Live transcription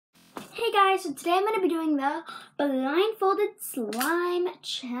Hey guys, so today I'm going to be doing the blindfolded slime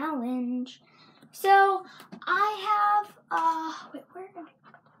challenge. So I have, wait, where did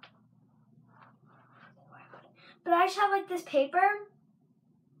but I just have like this paper.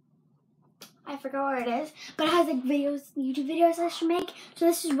 I forgot where it is, but it has like YouTube videos I should make. So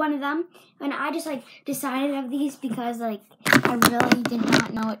this is one of them, and I just like decided of these because like I really did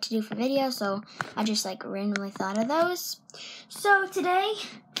not know what to do for videos, so I just like randomly thought of those. So today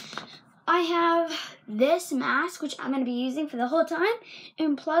I have this mask, which I'm going to be using for the whole time,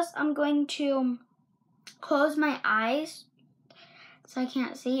 and plus I'm going to close my eyes so I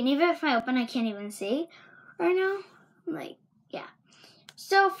can't see, and even if I open, I can't even see right now. Like, yeah.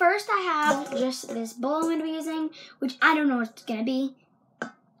 So first I have just this bowl I'm going to be using, which I don't know what it's going to be.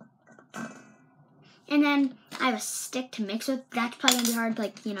 And then I have a stick to mix with. That's probably going to be hard,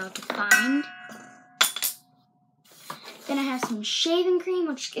 like, you know, to find. Then I have some shaving cream,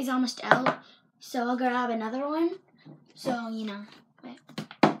 which is almost out. So I'll grab another one. So, you know, wait.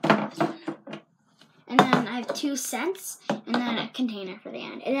 This one. And then I have 2 scents, and then a container for the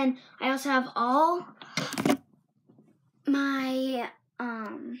end. And then I also have all my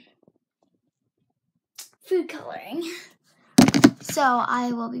food coloring. So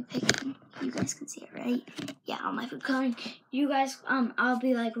I will be picking, you guys can see it, right? Yeah, all my food coloring. You guys, I'll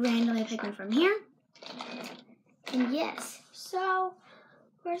be like randomly picking from here. And yes, so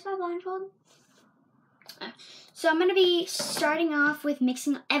where's my blindfold? So I'm gonna be starting off with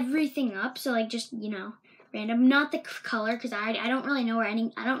mixing everything up. So like just, you know, random, not the color, because I don't really know where I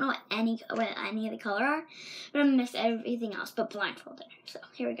don't know what any of the color are, but I'm gonna mix everything else but blindfolded. So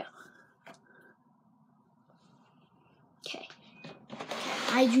here we go. Okay.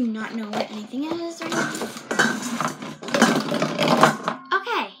 I do not know what anything is right now.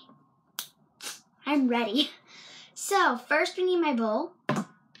 Okay. I'm ready. So first we need my bowl.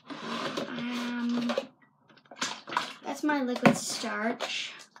 That's my liquid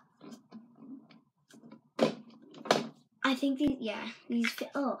starch. I think these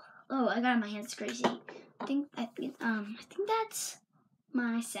fit. Oh, I got it on my hands, crazy. I think that's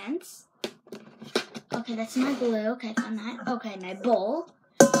my scents. Okay, that's my glue. Okay, found that. Okay, my bowl.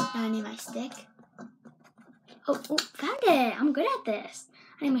 Now I need my stick. Oh, found it. I'm good at this.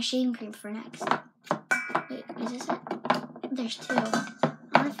 I need my shaving cream for next. Wait, is this it? There's 2. I'm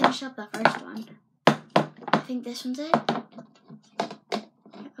gonna finish up the first one. I think this one's it.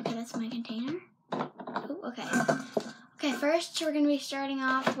 Okay, that's my container. Oh, okay. Okay, first we're gonna be starting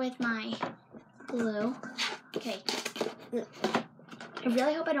off with my glue. Okay. I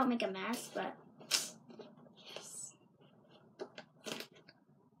really hope I don't make a mess, but yes.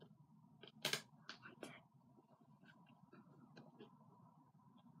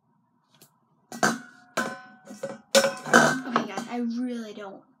 Okay, guys, I really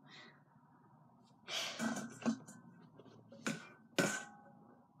don't.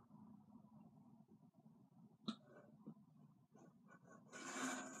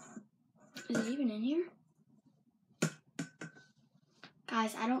 Is it even in here?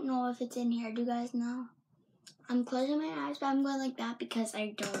 Guys, I don't know if it's in here. Do you guys know? I'm closing my eyes, but I'm going like that because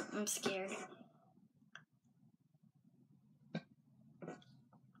I'm scared.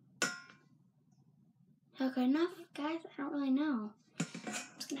 Okay, enough, guys. I don't really know. I'm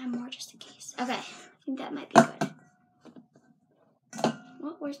just gonna have more just in case. Okay, I think that might be good.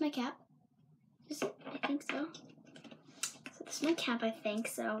 Well, where's my cap? Is it? I think so. So this is my cap, I think,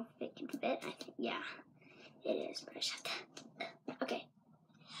 so if it can fit, I think, yeah, it is, but I just have to, okay.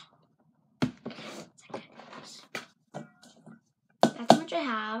 That's how much I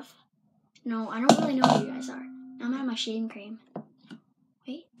have. No, I don't really know who you guys are. Now I'm out of my shaving cream.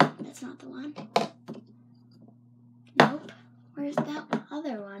 Wait, that's not the one. Nope. Where's that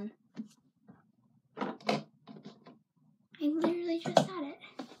other one? I literally just had it.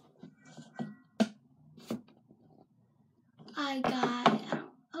 I got it.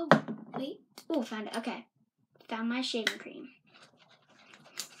 Oh, wait. Oh, found it. Okay. Found my shaving cream.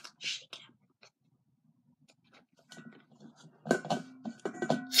 Shake it up.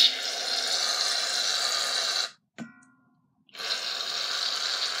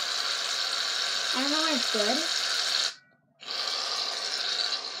 I don't know where it's good.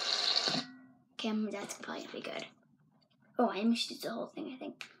 Okay, that's probably gonna be good. Oh, I mixed the whole thing, I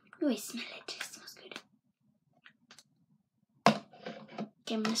think. Oh, I smell it. It smells good.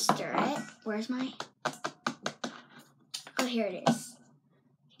 Okay, I'm gonna stir it. Where's my... Oh, here it is.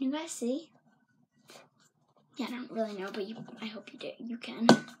 Can you guys see? Yeah, I don't really know, but I hope you do. You can.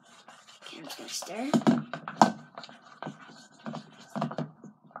 Okay, I'm just gonna stir.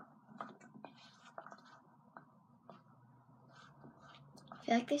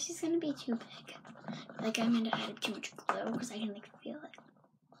 feel like this is gonna be too big. Like I might have added too much glue because I can like feel it.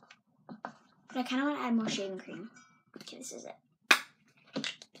 But I kind of want to add more shaving cream. Okay, this is it.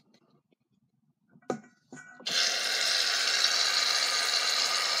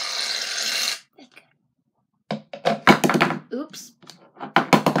 Oops.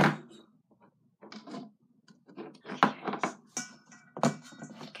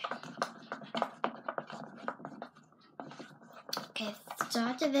 Okay, so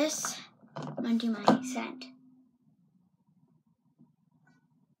after this, I'm gonna do my scent.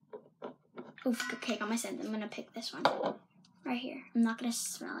 Oof, okay, got my scent. I'm gonna pick this one right here. I'm not gonna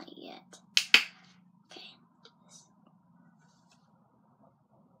smell it yet. Okay.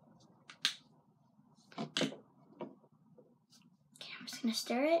 Okay, I'm just gonna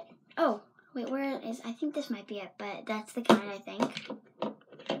stir it. Oh, wait, where it is? I think this might be it, but that's the kind I think.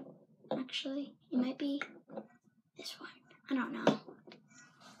 Actually, it might be this one. I don't know.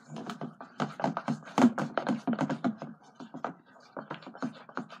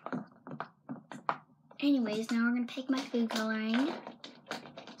 Anyways, now we're gonna pick my food coloring.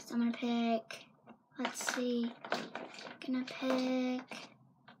 So I'm gonna pick, let's see, gonna pick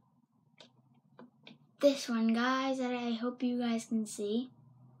this one, guys, that I hope you guys can see.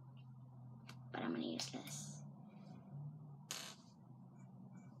 But I'm gonna use this.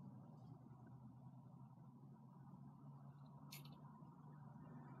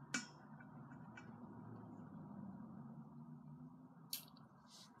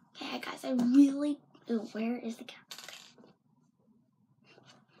 Okay, guys, I really, where is the camera?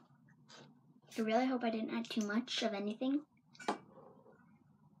 I really hope I didn't add too much of anything. Okay,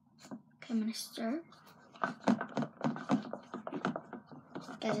 I'm gonna stir.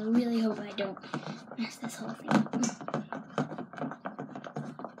 Guys, I really hope I don't mess this whole thing up.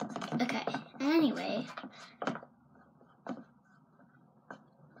 Okay, anyway.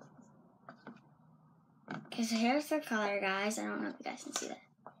 Okay, so here's the color, guys. I don't know if you guys can see that.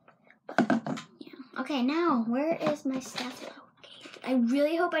 Yeah. Okay, now, where is my stuff? Okay, I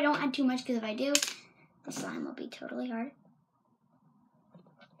really hope I don't add too much, because if I do, the slime will be totally hard.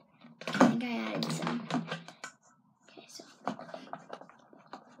 I think I added some. Okay, so.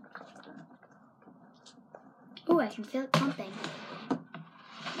 Ooh, I can feel it pumping.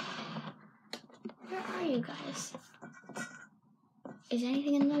 Where are you guys? Is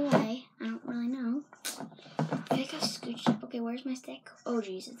anything in the way? I don't really know. I think I scooched up. Okay, where's my stick? Oh,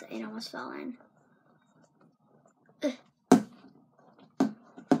 Jesus, it almost fell in. Ugh.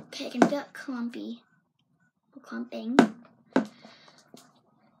 Okay, I can feel it clumping.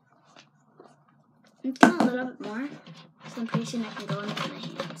 I'm doing a little bit more, so I'm pretty soon I can go into my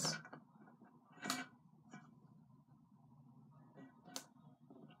hands.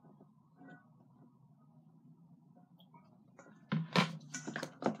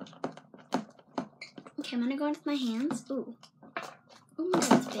 Okay, I'm gonna go into my hands. Ooh. Oh my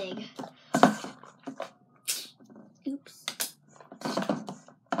God, it's big. Oops.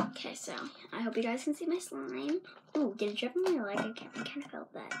 Okay, so I hope you guys can see my slime. Ooh, did it drip on my leg? I kind of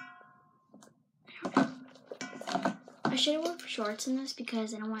felt that. I don't know. I should have worn shorts in this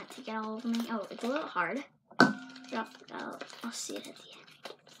because I don't want it to get all over me. Oh, it's a little hard. I'll see it at the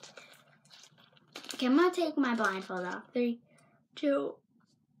end. Okay, I'm gonna take my blindfold off. 3, 2.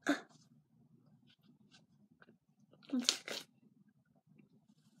 1 sec.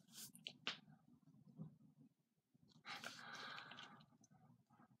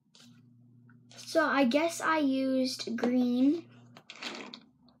 So I guess I used green.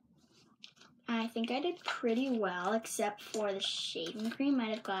 I think I did pretty well, except for the shaving cream might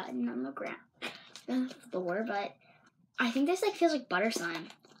have gotten on the ground floor, but I think this like feels like butter slime.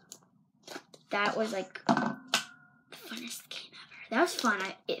 That was like the funnest game ever. That was fun.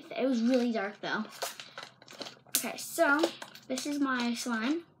 It was really dark though. Okay, so this is my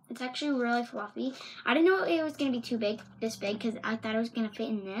slime. It's actually really fluffy. I didn't know it was gonna be this big, because I thought it was gonna fit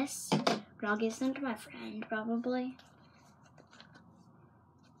in this. But I'll give some to my friend probably.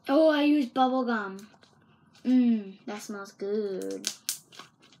 Oh, I used bubble gum. That smells good.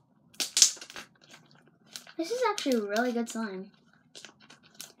 This is actually a really good slime.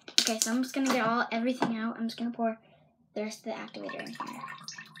 Okay, so I'm just gonna get everything out. I'm just gonna pour the rest of the activator in here.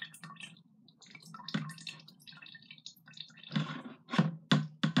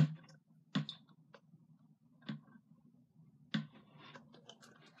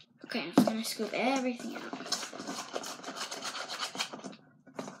 Okay, I'm just gonna scoop everything out.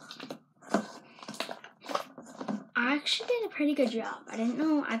 I actually did a pretty good job. I didn't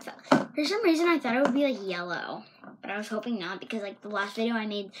know, for some reason I thought it would be like yellow, but I was hoping not because like the last video I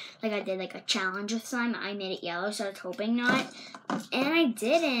made, like I did like a challenge with slime. I made it yellow, so I was hoping not, and I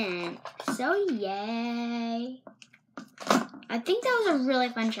didn't. So yay! I think that was a really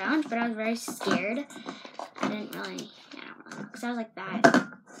fun challenge, but I was very scared. I don't really know, because I was like that,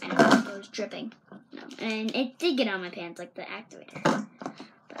 and it was dripping. No, and it did get on my pants, like the activator.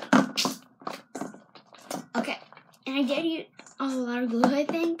 But, okay, and I did use a lot of glue, I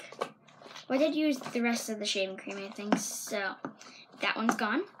think. Well, I did use the rest of the shaving cream, I think, so that one's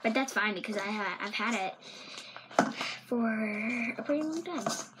gone. But that's fine because I've had it for a pretty long time,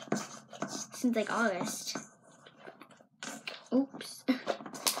 since like August. Oops.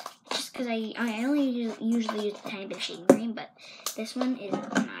 Just because I only usually use a tiny bit of shaving cream, but this one is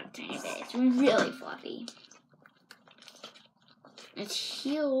not a tiny bit. It's really fluffy. It's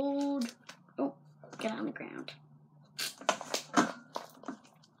healed. Oh, get on the ground.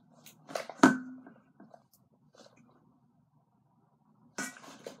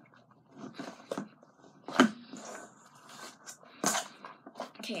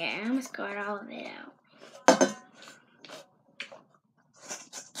 Okay, I almost got all of it out.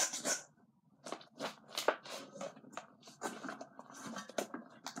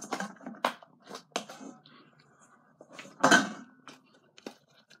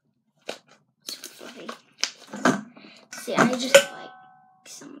 Super fluffy. See, I just like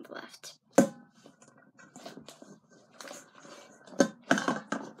some left.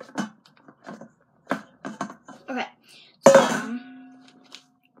 Okay, so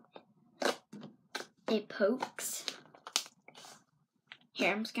it pokes.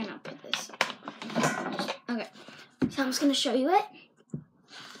 Here, I'm just gonna put this up. Okay, so I'm just gonna show you it.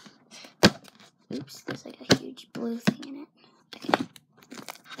 Oops, there's like a huge blue thing in it. Okay.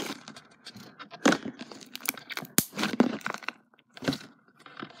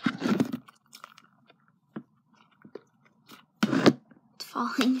 It's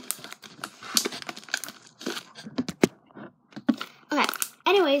falling. Okay.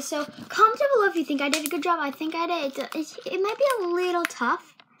 Anyway, so comment down below if you think I did a good job. I think I did. It might be a little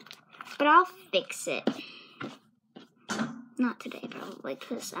tough, but I'll fix it. Not today, probably,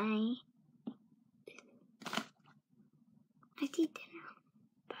 because I did dinner.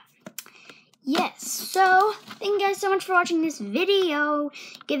 But yes, so thank you guys so much for watching this video.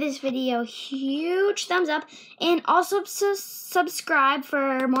 Give this video a huge thumbs up, and also subscribe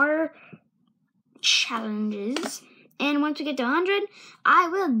for more challenges. And once we get to 100, I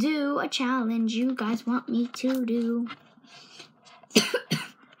will do a challenge you guys want me to do.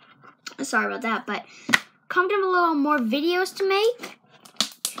 Sorry about that, but comment down below more videos to make,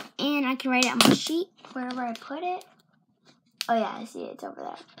 and I can write it on my sheet wherever I put it. Oh yeah, I see it. It's over there.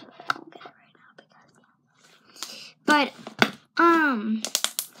 I won't get it right now because.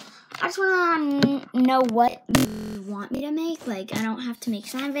 I just want to know what you want me to make. Like, I don't have to make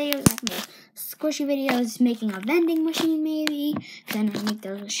slime videos. I can make squishy videos, making a vending machine maybe. Then I make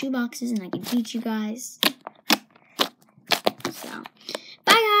those with shoe boxes, and I can teach you guys. So,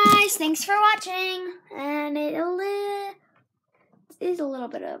 bye guys. Thanks for watching. And it is a little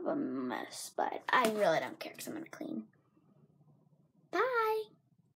bit of a mess, but I really don't care because I'm going to clean. Bye.